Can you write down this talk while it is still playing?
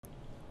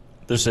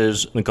This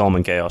is the Calm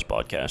and Chaos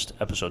Podcast,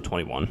 episode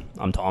 21.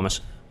 I'm Thomas.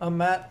 I'm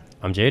Matt.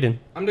 I'm Jaedon.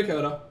 I'm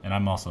Dakota. And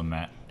I'm also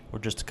Matt. We're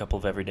just a couple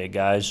of everyday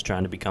guys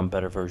trying to become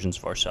better versions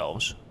of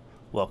ourselves.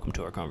 Welcome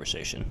to our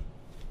conversation.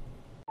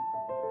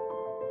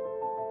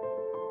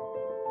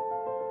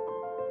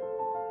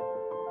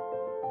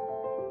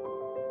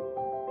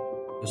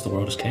 Because the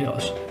world is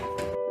chaos.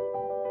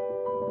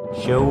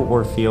 Show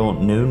or feel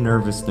no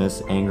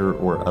nervousness, anger,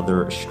 or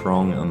other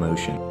strong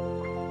emotion.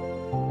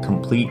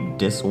 Complete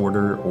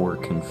disorder or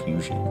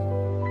confusion.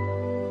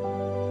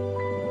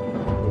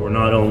 We're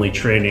not only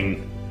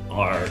training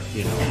our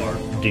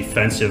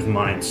defensive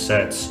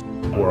mindsets,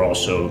 we're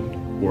also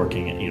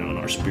working, in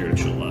our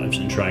spiritual lives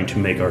and trying to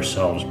make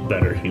ourselves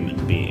better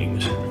human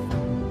beings.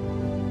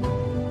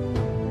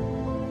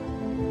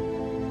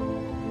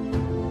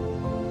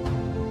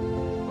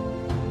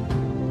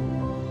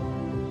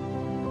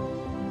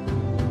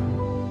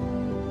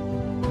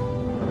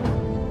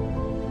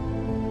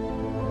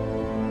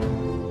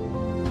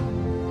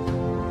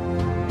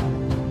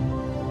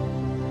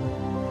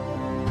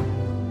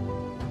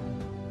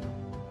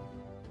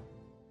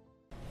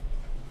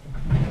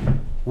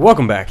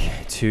 Welcome back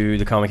to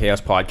the Calm and Chaos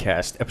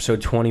Podcast,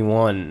 episode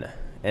 21.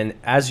 And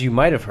as you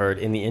might have heard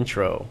in the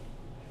intro,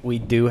 we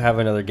do have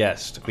another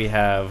guest. We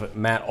have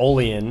Matt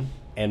Olean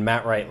and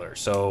Matt Reitler.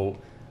 So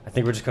I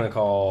think we're just going to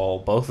call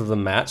both of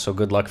them Matt, so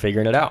good luck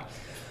figuring it out.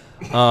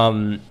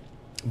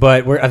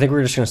 But I think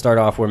we're just going to start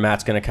off where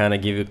Matt's going to kind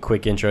of give you a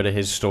quick intro to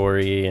his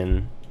story.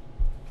 And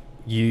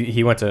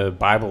he went to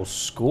Bible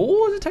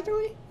school, is it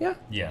technically?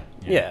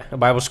 Yeah, a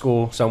Bible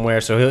school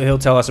somewhere. So he'll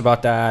tell us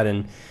about that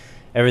and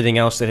everything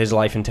else that his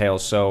life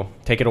entails. So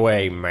take it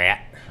away,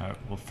 Matt.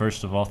 Well,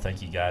 first of all,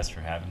 thank you guys for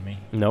having me.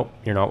 Nope,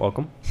 you're not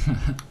welcome.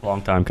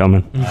 Long time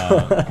coming.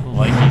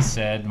 Like he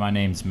said, my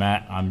name's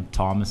Matt. I'm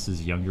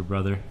Thomas's younger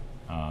brother.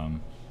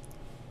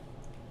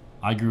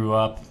 I grew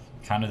up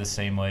kind of the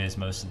same way as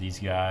most of these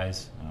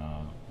guys.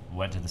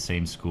 Went to the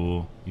same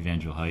school,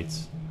 Evangel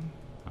Heights.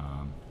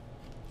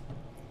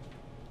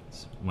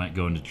 Went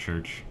going to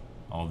church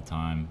all the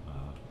time,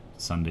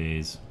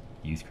 Sundays,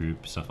 youth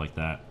group, stuff like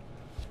that.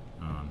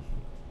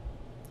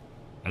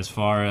 As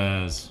far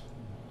as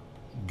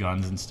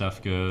guns and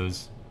stuff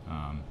goes,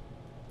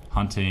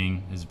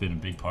 hunting has been a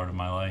big part of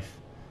my life.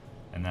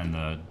 And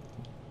then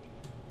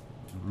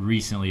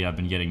recently I've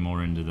been getting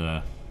more into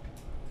the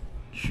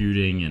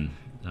shooting and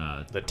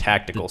The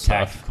tactical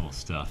stuff.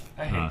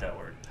 I hate that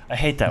word. I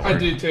hate that word. I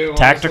do too.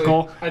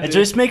 Tactical. Honestly. It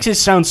just makes it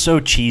sound so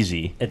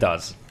cheesy. It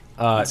does.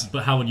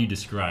 But how would you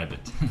describe it?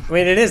 I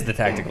mean, it is the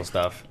tactical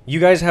stuff. You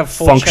guys have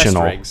full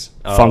Functional. chest rigs.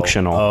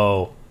 Functional.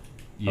 Oh,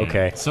 Yeah.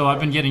 Okay. So I've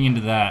been getting into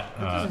that,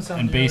 Doesn't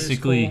sound and nearly as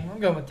basically cool. I'm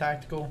going with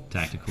tactical.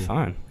 tactical.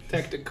 Fine.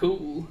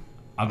 Tactical.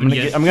 I'm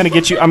I'm gonna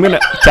get you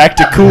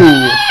tactical.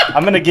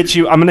 I'm gonna get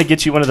you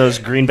one of those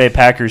Green Bay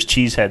Packers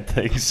cheesehead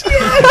things.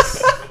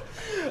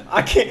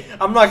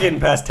 I'm not getting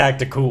past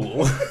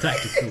tactical.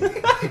 Tactical.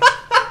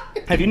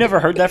 Have you never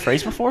heard that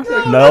phrase before?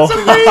 No.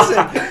 That's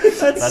amazing.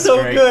 That's so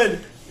great.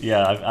 good.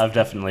 Yeah, I've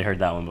definitely heard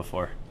that one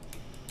before.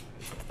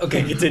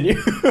 Okay, continue.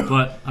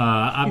 But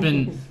I've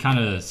been kind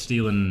of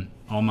stealing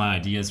all my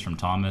ideas from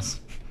Thomas,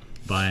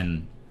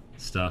 buying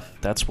stuff,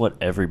 That's what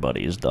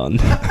everybody has done.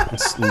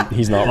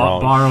 He's not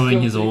wrong.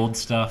 borrowing his old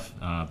stuff.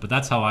 But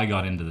that's how I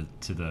got into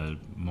the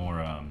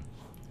more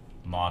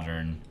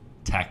modern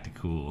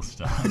tactical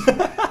stuff.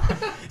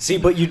 See,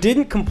 but you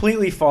didn't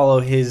completely follow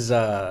his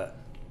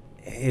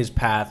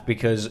path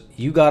because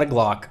you got a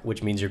Glock,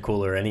 which means you're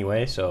cooler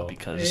ananyway. So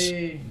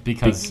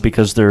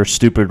because there are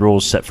stupid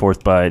rules set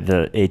forth by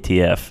the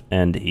ATF,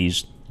 and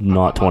he's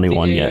not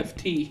 21 yet.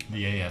 the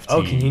AFT.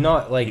 oh, can you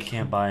not He like?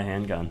 can't buy a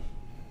handgun,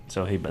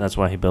 so that's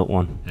why he built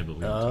one. I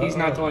believe. He's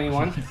not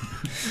 21.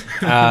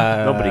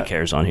 Nobody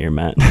cares on here,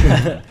 Matt.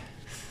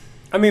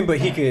 I mean, but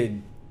he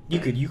could.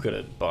 You could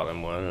have bought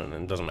him one, and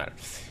it doesn't matter.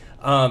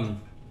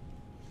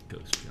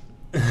 Ghost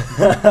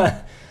gun.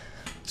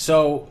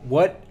 So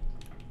what?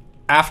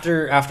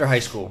 After high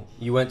school,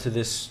 you went to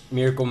this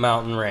Miracle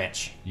Mountain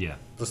Ranch. Yeah.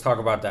 Let's talk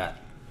about that.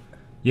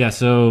 Yeah,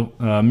 so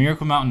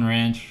Miracle Mountain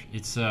Ranch,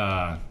 it's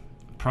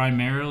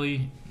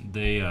primarily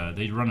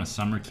they run a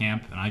summer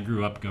camp, and I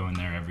grew up going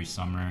there every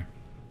summer,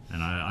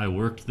 and I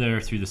worked there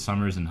through the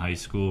summers in high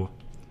school.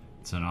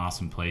 It's an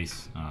awesome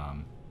place.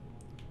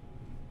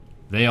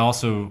 They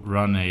also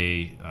run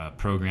a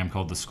program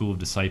called the School of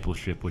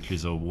Discipleship, which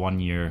is a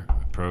one-year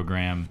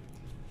program.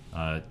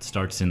 It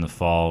starts in the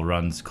fall,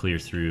 runs clear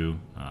through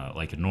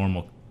like a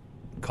normal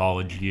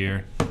college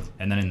year,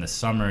 and then in the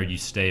summer you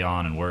stay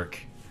on and work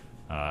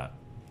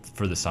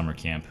for the summer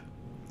camp.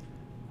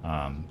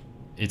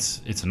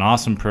 It's an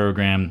awesome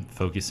program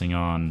focusing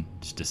on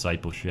just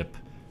discipleship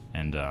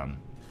and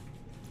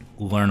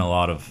learn a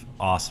lot of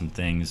awesome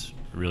things,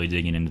 really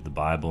digging into the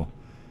Bible.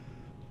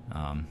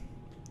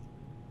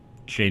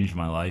 Changed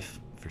my life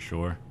for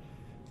sure.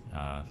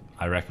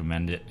 I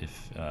recommend it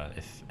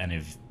if any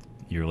of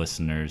your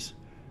listeners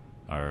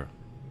are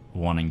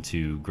wanting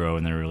to grow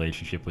in their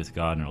relationship with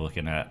God and are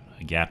looking at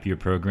a gap year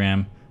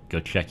program. Go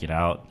check it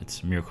out.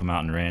 It's Miracle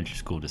Mountain Ranch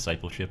School of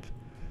Discipleship.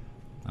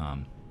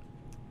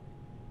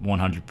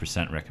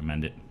 100%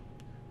 recommend it.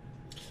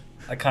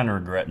 I kind of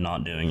regret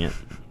not doing it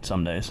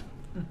some days.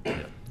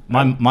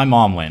 My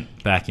mom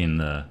went back in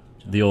the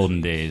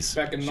olden days.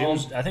 Back in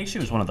I think she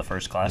was one of the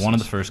first classes. One of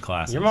the first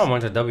classes. Your mom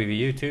went to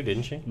WVU too,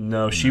 didn't she?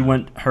 No, she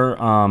went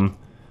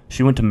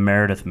she went to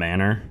Meredith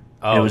Manor.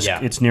 Oh, yeah.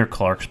 It's near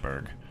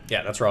Clarksburg.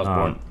 Yeah, that's where I was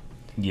born.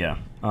 Yeah.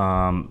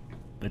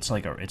 It's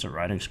a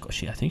riding school.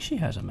 I think she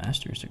has a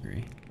master's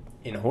degree.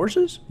 In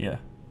horses? Yeah.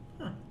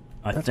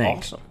 I That's think.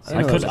 awesome.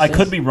 I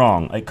could be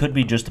wrong. I could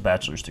be just a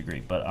bachelor's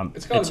degree, but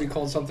It's got to be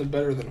called something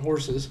better than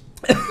horses.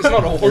 It's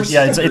not a horse.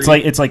 yeah, it's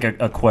degree. like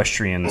a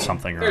equestrian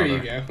something or There other. you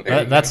go. There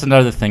you That's go.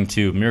 another thing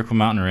too. Miracle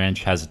Mountain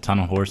Ranch has a ton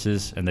of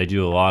horses, and they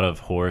do a lot of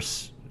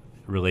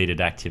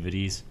horse-related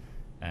activities.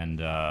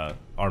 And our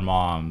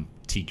mom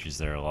teaches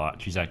there a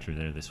lot. She's actually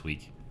there this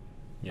week.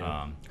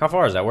 Yeah. How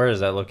far is that? Where is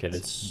that located?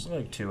 It's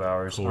like 2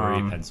 hours.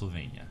 Corey,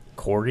 Pennsylvania.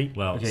 Corey?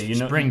 Well, Okay,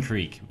 Spring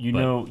Creek.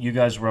 but You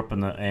guys were up in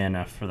the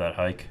ANF for that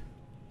hike.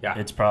 Yeah.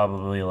 It's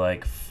probably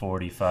like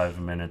 45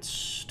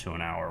 minutes to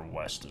an hour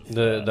west of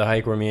The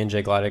hike where me and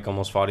Jake Lydic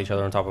almost fought each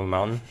other on top of a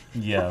mountain?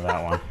 Yeah,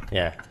 that one.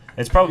 Yeah.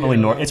 It's probably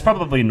Yeah. It's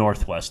probably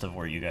northwest of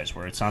where you guys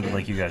were. It sounded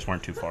like you guys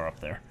weren't too far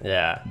up there,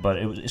 Yeah. but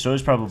it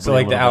was probably So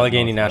like a the little bit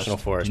Allegheny northwest. National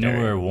Forest do you know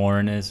area. where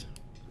Warren is?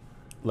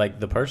 Like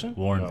the person?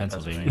 Warren, No,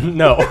 Pennsylvania.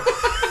 No.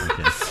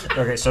 Okay.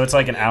 Okay, so it's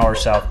like an hour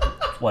south.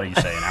 What do you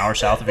say? An hour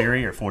south of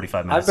Erie or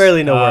 45 I minutes?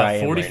 barely know where I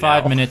am 45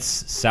 right now. minutes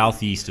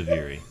southeast of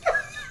Erie.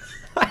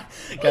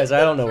 Guys, I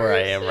don't know where I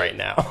am right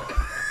now.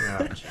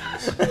 Oh,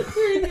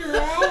 jeez. In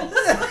your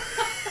house.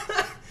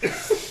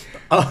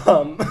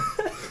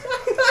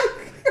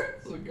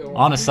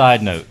 On a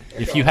side note,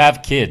 if you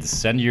have kids,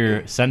 send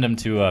them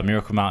to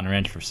Miracle Mountain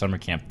Ranch for summer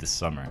camp this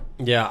summer.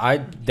 Yeah, I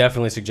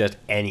definitely suggest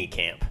any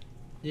camp,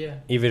 Yeah.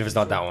 even if it's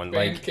not that one.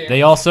 Band Like, camp.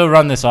 They also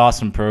run this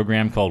awesome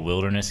program called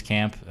Wilderness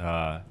Camp.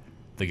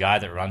 The guy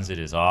that runs it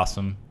is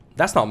awesome.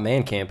 that's not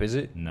man camp, is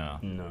it? No.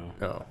 No.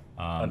 No.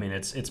 I mean,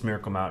 it's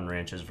Miracle Mountain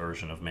Ranch's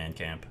version of Man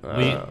Camp.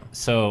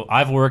 So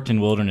I've worked in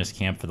Wilderness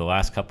Camp for the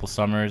last couple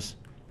summers,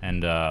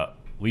 and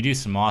we do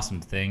some awesome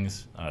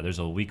things. There's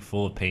a week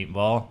full of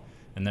paintball,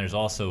 and there's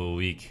also a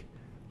week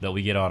that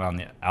we get on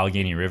the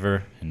Allegheny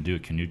River and do a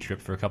canoe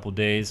trip for a couple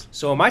days.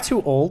 So am I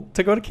too old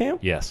to go to camp?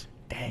 Yes.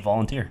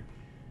 Volunteer.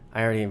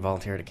 I already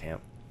volunteered at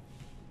camp.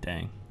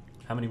 Dang.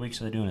 How many weeks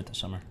are they doing it this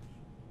summer?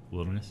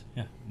 Wilderness?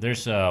 Yeah.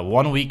 There's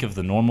 1 week of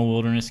the normal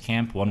Wilderness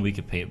Camp, 1 week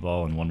of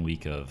paintball, and 1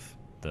 week of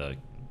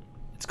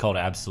it's called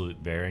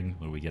Absolute Bearing,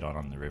 where we get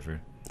on the river.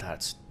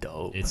 That's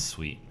dope. It's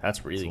sweet.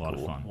 That's really It's a lot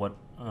cool. of fun.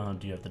 What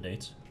do you have the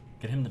dates?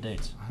 Get him the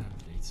dates.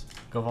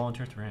 Go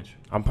volunteer at the ranch.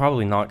 I'm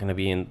probably not going to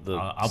be in the.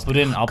 I'll put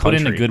in a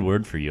country. good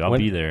word for you. I'll When-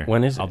 be there.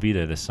 when is I'll it? be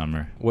there this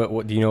summer.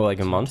 What do you know? Like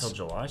in Until months?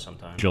 July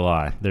sometime.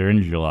 July. They're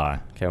in July.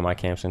 Okay, well, my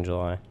camp's in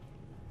July.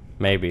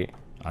 Maybe.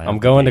 I have I'm the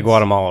going to dates.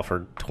 Guatemala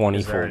for 20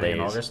 Is there full a day days.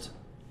 in August?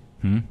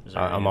 Hmm? Is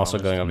there a day I'm in also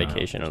August? going on No.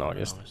 vacation in There's no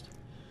August.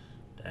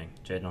 Dang,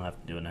 Jaedon will have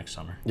to do it next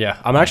summer. Yeah,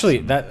 I'm actually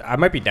that. I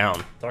might be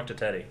down. Talk to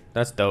Teddy.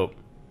 That's dope.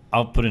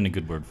 I'll put in a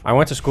good word for I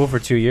went to school for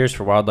 2 years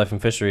for wildlife and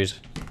fisheries.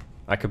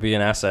 I could be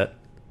an asset.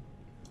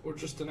 Or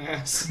just an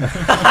ass.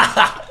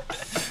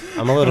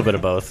 I'm a little bit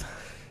of both.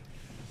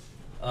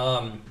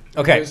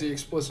 Okay. There's the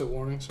explicit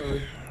warning.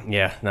 Sorry.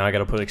 Yeah. Now I got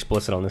to put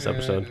explicit on this Yeah, I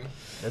episode. know.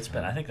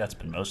 I think that's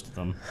been most of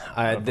them.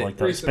 Th-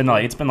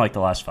 it's been like the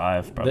last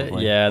 5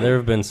 probably. Yeah, there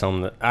have been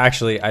some that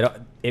actually I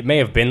don't. It may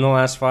have been the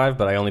last 5,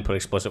 but I only put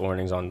explicit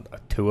warnings on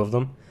 2 of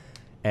them.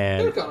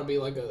 There's And gotta be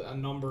like a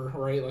number,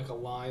 right? Like a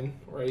line,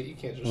 right? You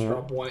can't just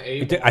drop one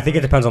A. I think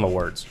it depends on the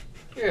words.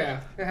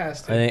 Yeah, it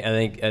has to.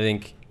 I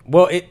think.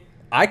 Well,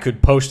 I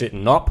could post it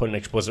and not put an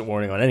explicit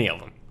warning on any of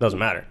them. Doesn't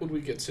matter. Would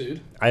we get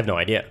sued? I have no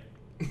idea.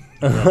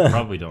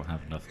 Probably don't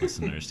have enough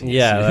listeners. To get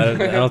Yeah,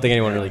 sued. I don't think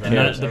anyone really And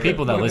cares. the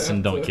people that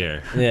listen don't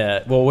care.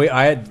 Yeah,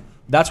 well,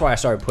 that's why I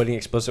started putting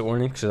explicit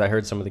warnings because I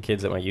heard some of the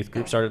kids at my youth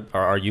group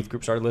our youth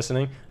group started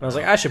listening, and I was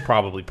like, I should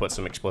probably put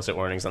some explicit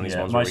warnings on these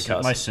ones where we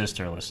cuss. my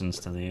sister listens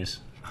to these.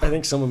 I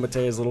think some of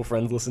Matea's little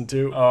friends listen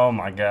too. Oh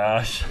my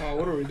gosh. Wow,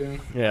 what are we doing?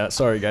 Yeah,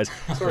 sorry guys.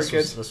 Sorry,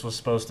 kids. This was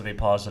supposed to be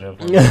positive.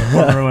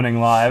 We're ruining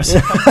lives.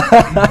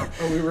 Are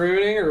we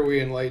ruining or are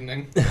we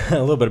enlightening? A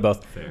little bit of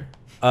both. Fair.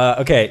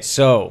 Okay,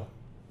 so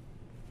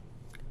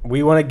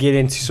we want to get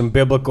into some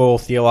biblical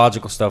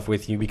theological stuff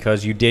with you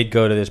because you did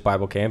go to this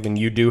Bible camp and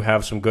you do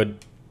have some good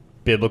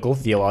biblical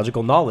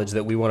theological knowledge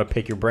that we want to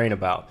pick your brain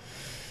about.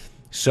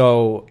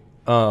 So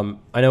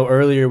I know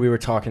earlier we were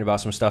talking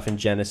about some stuff in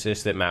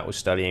Genesis that Matt was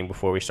studying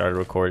before we started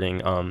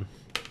recording.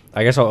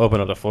 I guess I'll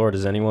open up the floor.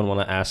 Does anyone want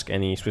to ask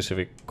any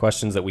specific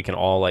questions that we can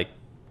all like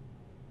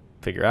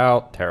figure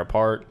out, tear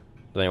apart?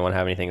 Does anyone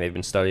have anything they've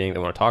been studying they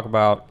want to talk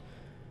about?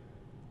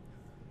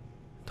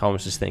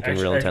 Thomas is thinking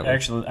real intently.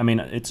 Actually, I mean,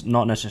 it's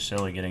not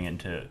necessarily getting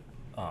into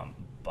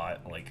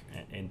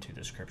into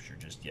the scripture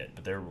just yet,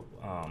 but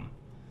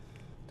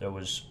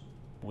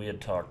we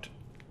had talked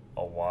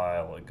a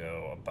while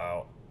ago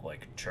about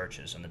like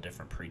churches and the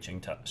different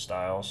preaching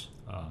styles.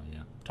 Oh yeah.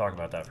 Talk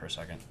about that for a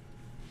second.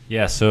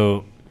 Yeah.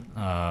 So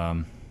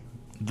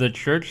the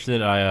church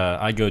that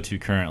I go to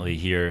currently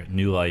here,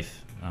 New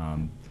Life,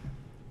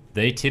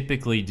 They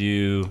typically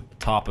do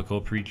topical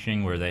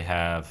preaching where they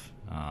have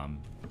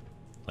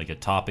like a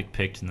topic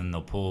picked, and then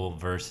they'll pull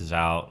verses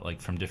out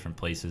like from different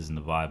places in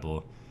the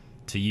Bible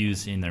to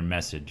use in their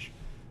message.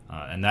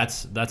 And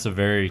that's a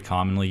very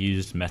commonly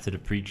used method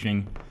of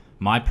preaching.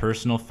 My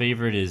personal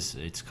favorite is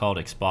it's called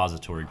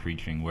expository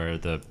preaching, where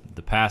the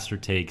pastor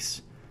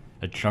takes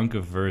a chunk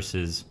of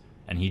verses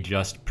and he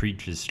just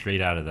preaches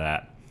straight out of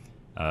that.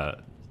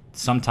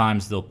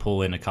 Sometimes they'll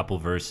pull in a couple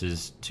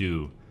verses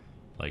to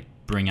like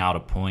bring out a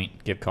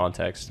point, Give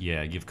context.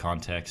 yeah, give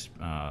context,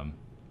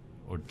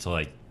 or to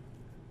like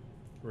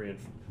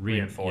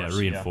Reinforce.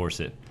 reinforce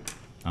it.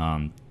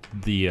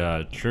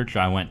 The church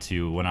I went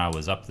to when I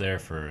was up there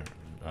for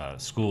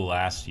school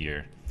last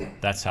year,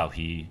 that's how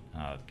he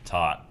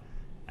taught,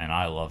 and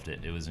I loved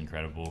it. It was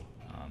incredible.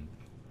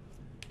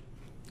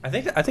 I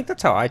think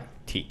that's how I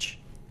teach.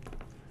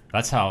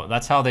 That's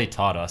how they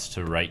taught us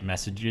to write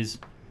messages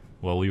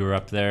while we were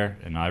up there,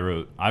 and I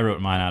wrote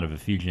mine out of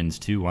Ephesians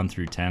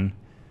 2:1-10,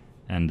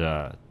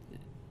 and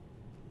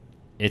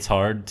it's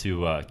hard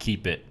to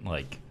keep it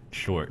like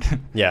short.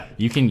 Yeah.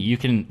 You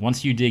can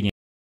once you dig